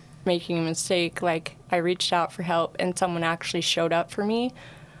for making a mistake. Like, I reached out for help, and someone actually showed up for me.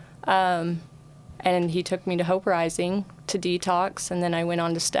 And he took me to Hope Rising to detox, and then I went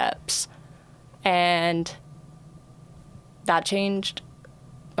on to Steps. And that changed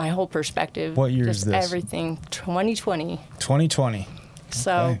my whole perspective. What year Just is this? Everything. 2020. 2020.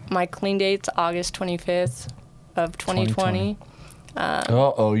 So Okay. my clean date's August 25th of 2020.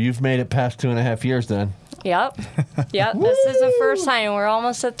 You've made it past 2.5 years then. Yep. Yep. This is the first time. We're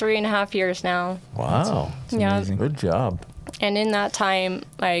almost at 3.5 years now. Wow. Yeah. amazing. Good job. And in that time,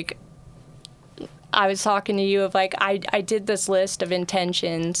 like, I was talking to you of, like, I did this list of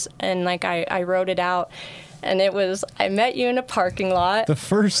intentions, and, like, I wrote it out. And it was, I met you in a parking lot. The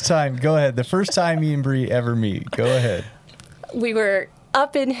first time, go ahead. The first time me and Bree ever meet. Go ahead. We were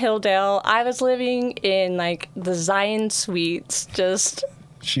up in Hilldale. I was living in, like, the Zion Suites. Just,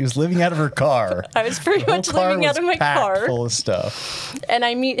 She was living out of her car. I was pretty The whole much car living out was of my packed car. full of stuff. And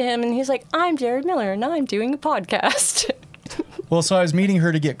I meet him, and he's like, I'm Jared Miller, and I'm doing a podcast. Well, so I was meeting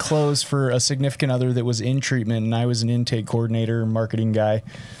her to get clothes for a significant other that was in treatment, and I was an intake coordinator, marketing guy.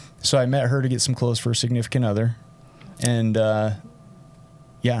 So I met her to get some clothes for a significant other. And,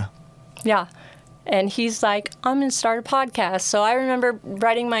 yeah. Yeah. And he's like, I'm going to start a podcast. So I remember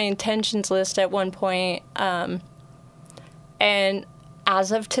writing my intentions list at one point. And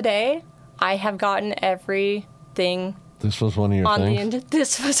as of today, I have gotten everything This was one of your on the things? end.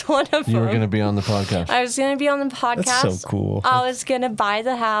 This was one of You them. were going to be on the podcast. I was going to be on the podcast. That's so cool. I was going to buy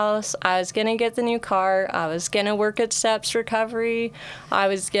the house. I was going to get the new car. I was going to work at Steps Recovery. I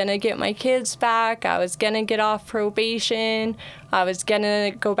was going to get my kids back. I was going to get off probation. I was going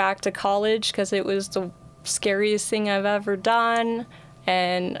to go back to college because it was the scariest thing I've ever done.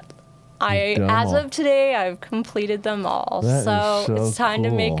 And As of today, I've completed them all. That So is so it's time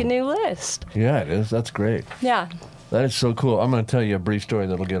to make a cool. new list. Yeah, it is. That's great. Yeah. That is so cool. I'm going to tell you a brief story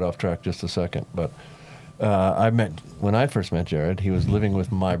that'll get off track just a second. But when I first met Jared, he was living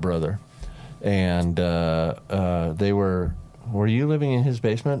with my brother, and they were. Were you living in his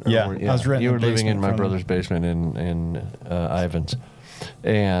basement? Yeah, I was renting You were the living in basement my from brother's basement in Ivans,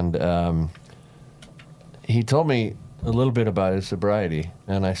 and he told me a little bit about his sobriety,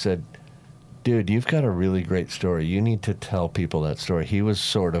 and I said, dude, you've got a really great story. You need to tell people that story. He was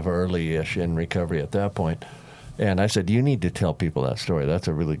sort of early-ish in recovery at that point. And I said, you need to tell people that story. That's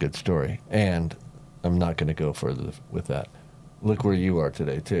a really good story. And I'm not going to go further with that. Look where you are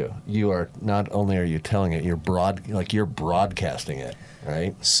today, too. You are, not only are you telling it, you're broadcasting it,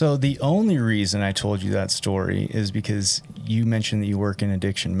 right? So the only reason I told you that story is because you mentioned that you work in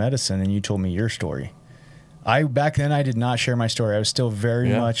addiction medicine, and you told me your story. Back then I did not share my story. I was still very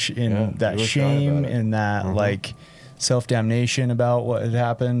much in that shame and that like self-damnation about what had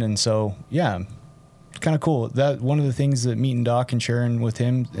happened. And so, yeah, it's kind of cool. That one of the things that meeting Doc and sharing with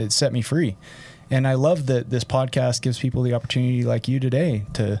him, it set me free. And I love that this podcast gives people the opportunity like you today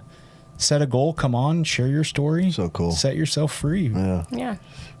to set a goal, come on, share your story. So cool. Set yourself free. Yeah. Yeah.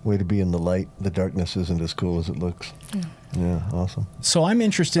 Way to be in the light. The darkness isn't as cool as it looks. Yeah, awesome. So I'm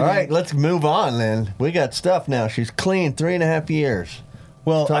interested All right, let's move on then. We got stuff now. She's clean 3.5 years.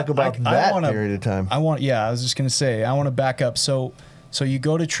 Well, Talk about that period of time. I was just going to say, I want to back up. So you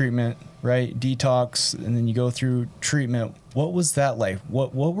go to treatment, right? Detox, and then you go through treatment. What was that like?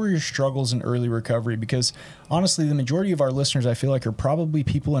 What were your struggles in early recovery? Because honestly, the majority of our listeners, I feel like, are probably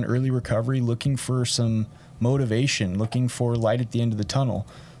people in early recovery looking for some motivation, looking for light at the end of the tunnel.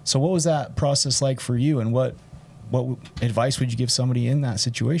 So what was that process like for you, and what advice would you give somebody in that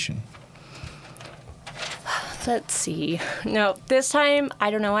situation? Let's see. No, this time, I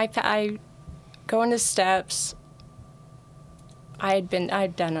don't know. I go into steps. I'd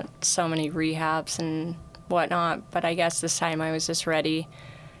done so many rehabs and whatnot, but I guess this time I was just ready.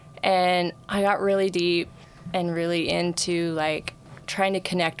 And I got really deep and really into like trying to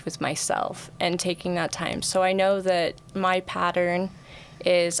connect with myself and taking that time. So I know that my pattern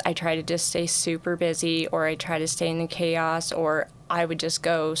is I try to just stay super busy, or I try to stay in the chaos, or I would just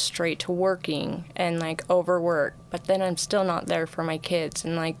go straight to working and like overwork, but then I'm still not there for my kids,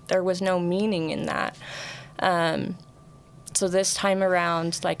 and like there was no meaning in that. So this time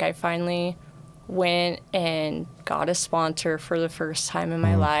around, like I finally went and got a sponsor for the first time in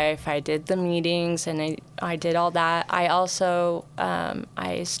my life. I did the meetings and I did all that. I also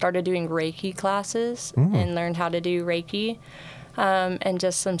I started doing Reiki classes and learned how to do Reiki. And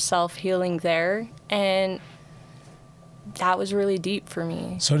just some self-healing there. And that was really deep for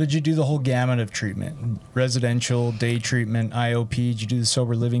me. So did you do the whole gamut of treatment? Residential, day treatment, IOP? Did you do the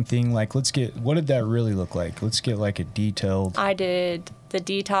sober living thing? Like, what did that really look like? Let's get like a detailed... I did the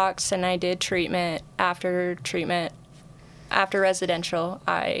detox and I did treatment. After residential,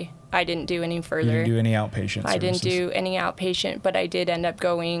 I didn't do any further. You didn't do any outpatient services? I didn't do any outpatient, but I did end up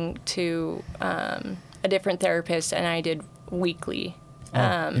going to a different therapist, and I did weekly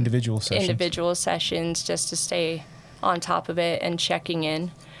individual sessions just to stay on top of it and checking in,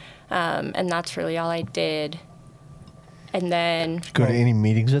 and that's really all I did. And then Did you go to any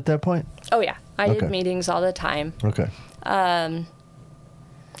meetings at that point? Oh yeah, I did meetings all the time. Okay. And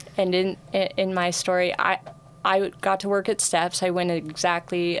in my story, I got to work at Steps. I went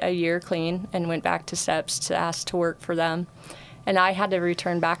exactly a year clean and went back to Steps to ask to work for them, and I had to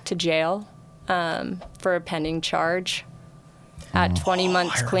return back to jail for a pending charge. At 20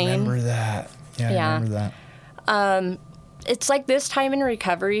 months clean. I remember that. Yeah, I remember that. It's like this time in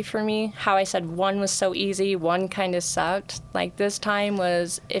recovery for me, how I said one was so easy, one kind of sucked. Like this time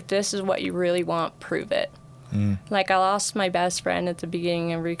was, if this is what you really want, prove it. Like I lost my best friend at the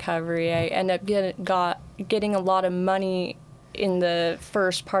beginning of recovery. I ended up getting a lot of money in the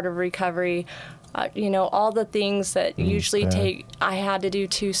first part of recovery. All the things that usually take, I had to do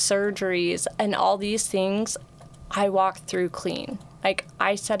 2 surgeries, and all these things I walked through clean. Like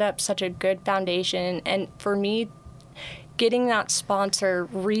I set up such a good foundation, and for me, getting that sponsor,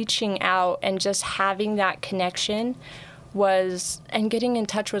 reaching out and just having that connection and getting in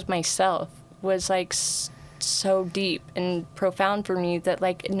touch with myself was like so deep and profound for me that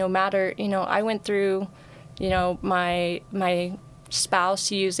like no matter, I went through, my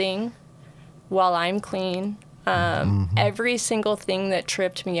spouse using while I'm clean, every single thing that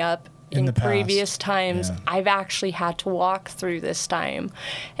tripped me up in the previous past. times, I've actually had to walk through this time.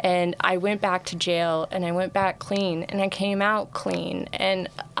 And I went back to jail, and I went back clean, and I came out clean. And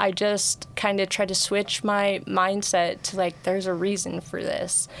I just kind of tried to switch my mindset to, like, there's a reason for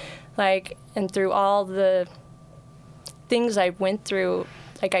this. Like, and through all the things I went through,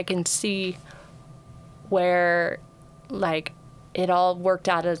 like, I can see where, like, it all worked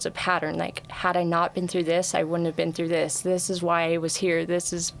out as a pattern. Like, had I not been through this, I wouldn't have been through this. This is why I was here.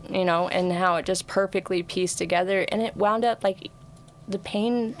 This is, you know, and how it just perfectly pieced together. And it wound up, like, the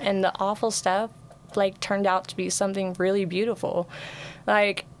pain and the awful stuff, like, turned out to be something really beautiful,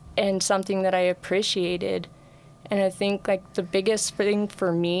 like, and something that I appreciated. And I think, like, the biggest thing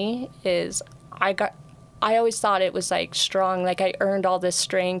for me is I always thought it was, like, strong. Like, I earned all this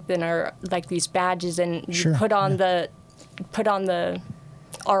strength and like, these badges, and you put on the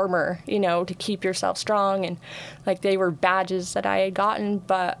armor, you know, to keep yourself strong. And, like, they were badges that I had gotten,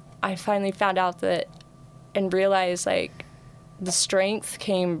 but I finally found out that and realized, like, the strength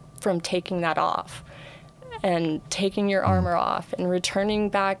came from taking that off and taking your armor off and returning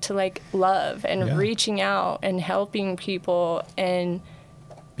back to, like, love and reaching out and helping people and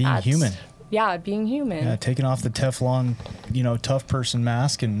being human. Yeah, being human. Yeah, taking off the Teflon, you know, tough person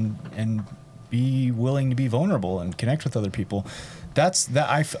mask and be willing to be vulnerable and connect with other people. That's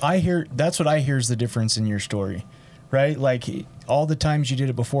what I hear is the difference in your story, right? Like, all the times you did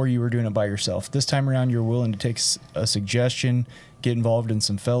it before, you were doing it by yourself. This time around, you're willing to take a suggestion, get involved in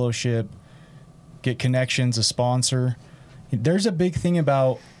some fellowship, get connections, a sponsor. There's a big thing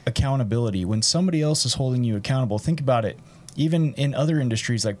about accountability. When somebody else is holding you accountable, think about it. Even in other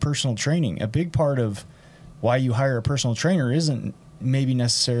industries like personal training, a big part of why you hire a personal trainer isn't maybe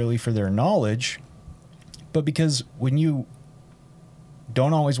necessarily for their knowledge, but because when you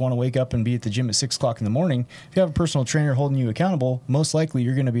don't always want to wake up and be at the gym at 6 o'clock in the morning, if you have a personal trainer holding you accountable, most likely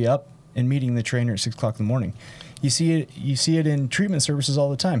you're going to be up and meeting the trainer at 6 o'clock in the morning. You see it in treatment services all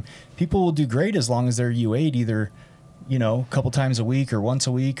the time. People will do great as long as they're UA'd either, you know, a couple times a week or once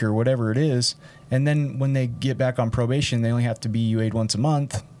a week or whatever it is. And then when they get back on probation, they only have to be UA'd once a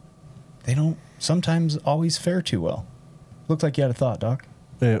month. They don't sometimes always fare too well. Looked like you had a thought, Doc.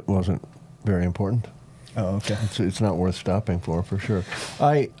 It wasn't very important. Oh, okay. It's not worth stopping for sure.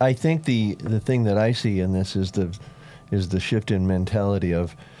 I think the thing that I see in this is the shift in mentality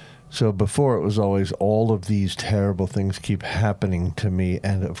of, so before it was always all of these terrible things keep happening to me,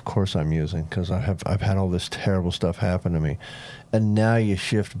 and of course I'm using, because I've had all this terrible stuff happen to me, and now you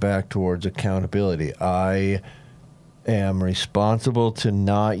shift back towards accountability. I am responsible to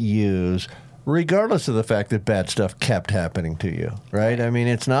not use, regardless of the fact that bad stuff kept happening to you, right? I mean,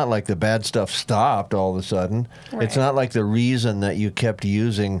 it's not like the bad stuff stopped all of a sudden. Right. It's not like the reason that you kept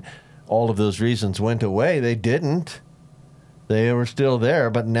using, all of those reasons went away. They didn't. They were still there,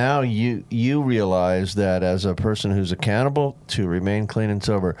 but now you realize that as a person who's accountable to remain clean and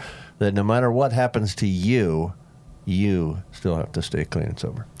sober, that no matter what happens to you, you still have to stay clean and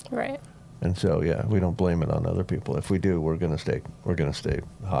sober. Right. And so, yeah, we don't blame it on other people. If we do, we're gonna stay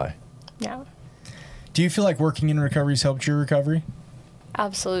high. Yeah. Do you feel like working in recovery has helped your recovery?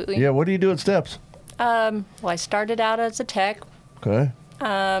 Absolutely. Yeah. What do you do at Steps? Well, I started out as a tech. Okay.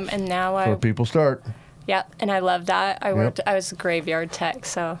 And now Where people start. Yeah, and I love that. I was a graveyard tech,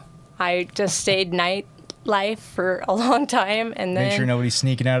 so I just stayed night life for a long time, and then make sure nobody's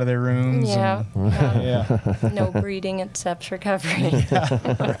sneaking out of their rooms. Yeah, yeah. No breeding at Steps Recovery.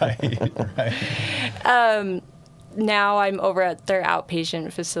 Right. Now I'm over at their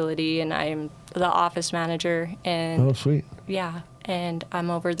outpatient facility, and I'm the office manager. And oh, sweet. Yeah, and I'm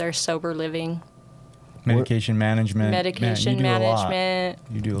over their sober living. Medication management.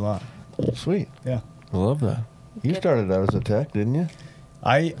 You do a lot. Sweet. Yeah. I love that. You started out as a tech, didn't you?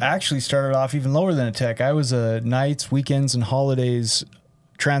 I actually started off even lower than a tech. I was a nights, weekends, and holidays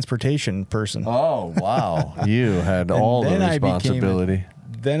transportation person. Oh, wow. You had all the responsibility.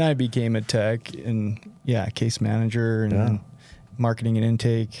 Then I became a tech and, case manager and marketing and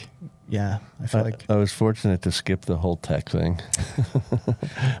intake. Yeah, I feel like I was fortunate to skip the whole tech thing.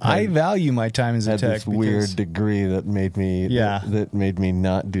 I value my time as a tech. This weird degree that made me that made me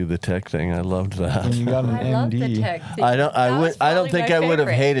not do the tech thing. I loved that. When you got an MD. Love the tech thing. I don't think I would have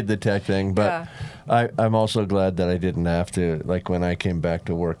hated the tech thing, but I'm also glad that I didn't have to. Like when I came back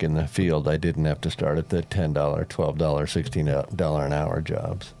to work in the field, I didn't have to start at the $10, $12, $16 an hour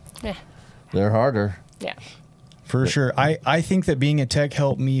jobs. Yeah, they're harder. Yeah. For sure. I think that being a tech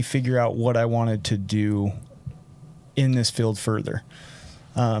helped me figure out what I wanted to do in this field further.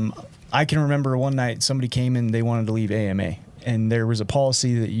 I can remember one night somebody came in, they wanted to leave AMA, and there was a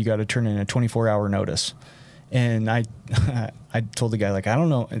policy that you got to turn in a 24-hour notice. And I told the guy, like, I don't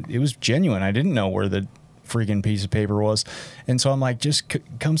know. It was genuine. I didn't know where the freaking piece of paper was. And so I'm like, just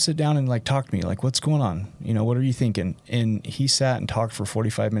come sit down and like talk to me. Like, what's going on? You know, what are you thinking? And he sat and talked for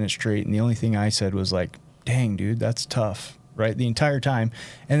 45 minutes straight. And the only thing I said was like, dang, dude, that's tough. right, the entire time.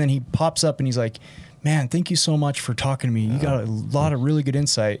 And then he pops up and he's like, man, thank you so much for talking to me. You got a lot of really good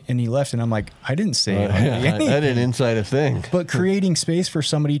insight. And he left, and I'm like, I didn't say anything. I didn't insight a thing. But creating space for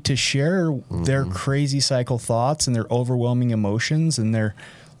somebody to share their crazy cycle thoughts and their overwhelming emotions, and they're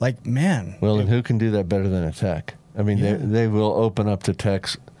like, man. Well, and who can do that better than a tech? I mean, they will open up to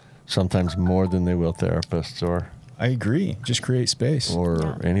techs sometimes more than they will therapists or... I agree. Just create space.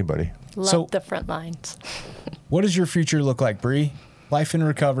 Or anybody. Love the front lines. What does your future look like, Bree? Life in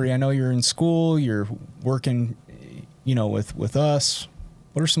recovery. I know you're in school. You're working, with us.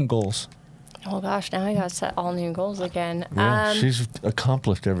 What are some goals? Oh gosh, now I got to set all new goals again. Yeah, she's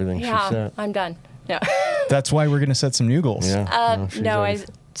accomplished everything she set. I'm done. No. That's why we're going to set some new goals. Yeah.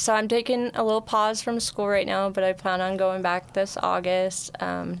 So I'm taking a little pause from school right now, but I plan on going back this August.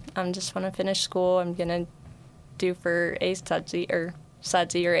 I'm just want to finish school. I'm gonna do for a SUDSI or a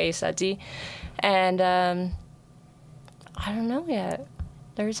SUDSI, and I don't know yet.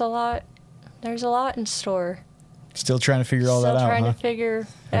 There's a lot in store. Still trying to figure all that out. Still trying to figure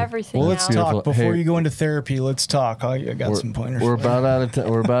everything out. Well, let's talk before you go into therapy. Let's talk. I got some pointers. We're about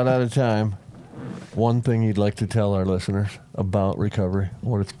out of time. One thing you'd like to tell our listeners about recovery,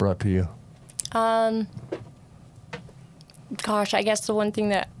 what it's brought to you? Gosh, I guess the one thing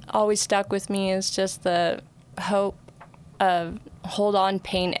that always stuck with me is just the hope of hold on,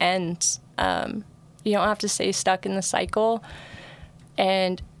 pain ends. You don't have to stay stuck in the cycle.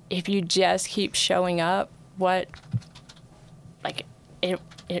 And if you just keep showing up,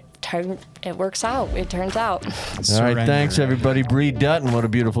 it works out. It turns out. All right. Thanks, everybody. Bree Dutton, what a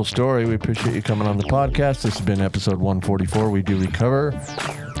beautiful story. We appreciate you coming on the podcast. This has been episode 144. We do recover.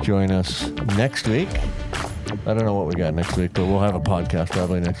 Join us next week. I don't know what we got next week, but we'll have a podcast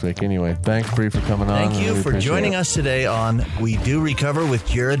probably next week. Anyway, thanks, Bree, for coming on. Thank you for joining us today on We Do Recover with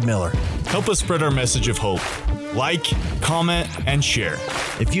Jared Miller. Help us spread our message of hope. Like, comment, and share.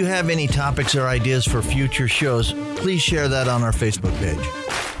 If you have any topics or ideas for future shows, please share that on our Facebook page.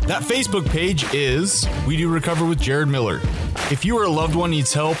 That Facebook page is We Do Recover with Jared Miller. If you or a loved one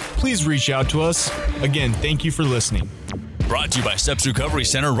needs help, please reach out to us. Again, thank you for listening. Brought to you by Steps Recovery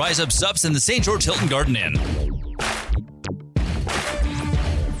Center, Rise Up Subs, and the St. George Hilton Garden Inn.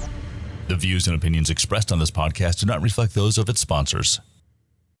 The views and opinions expressed on this podcast do not reflect those of its sponsors.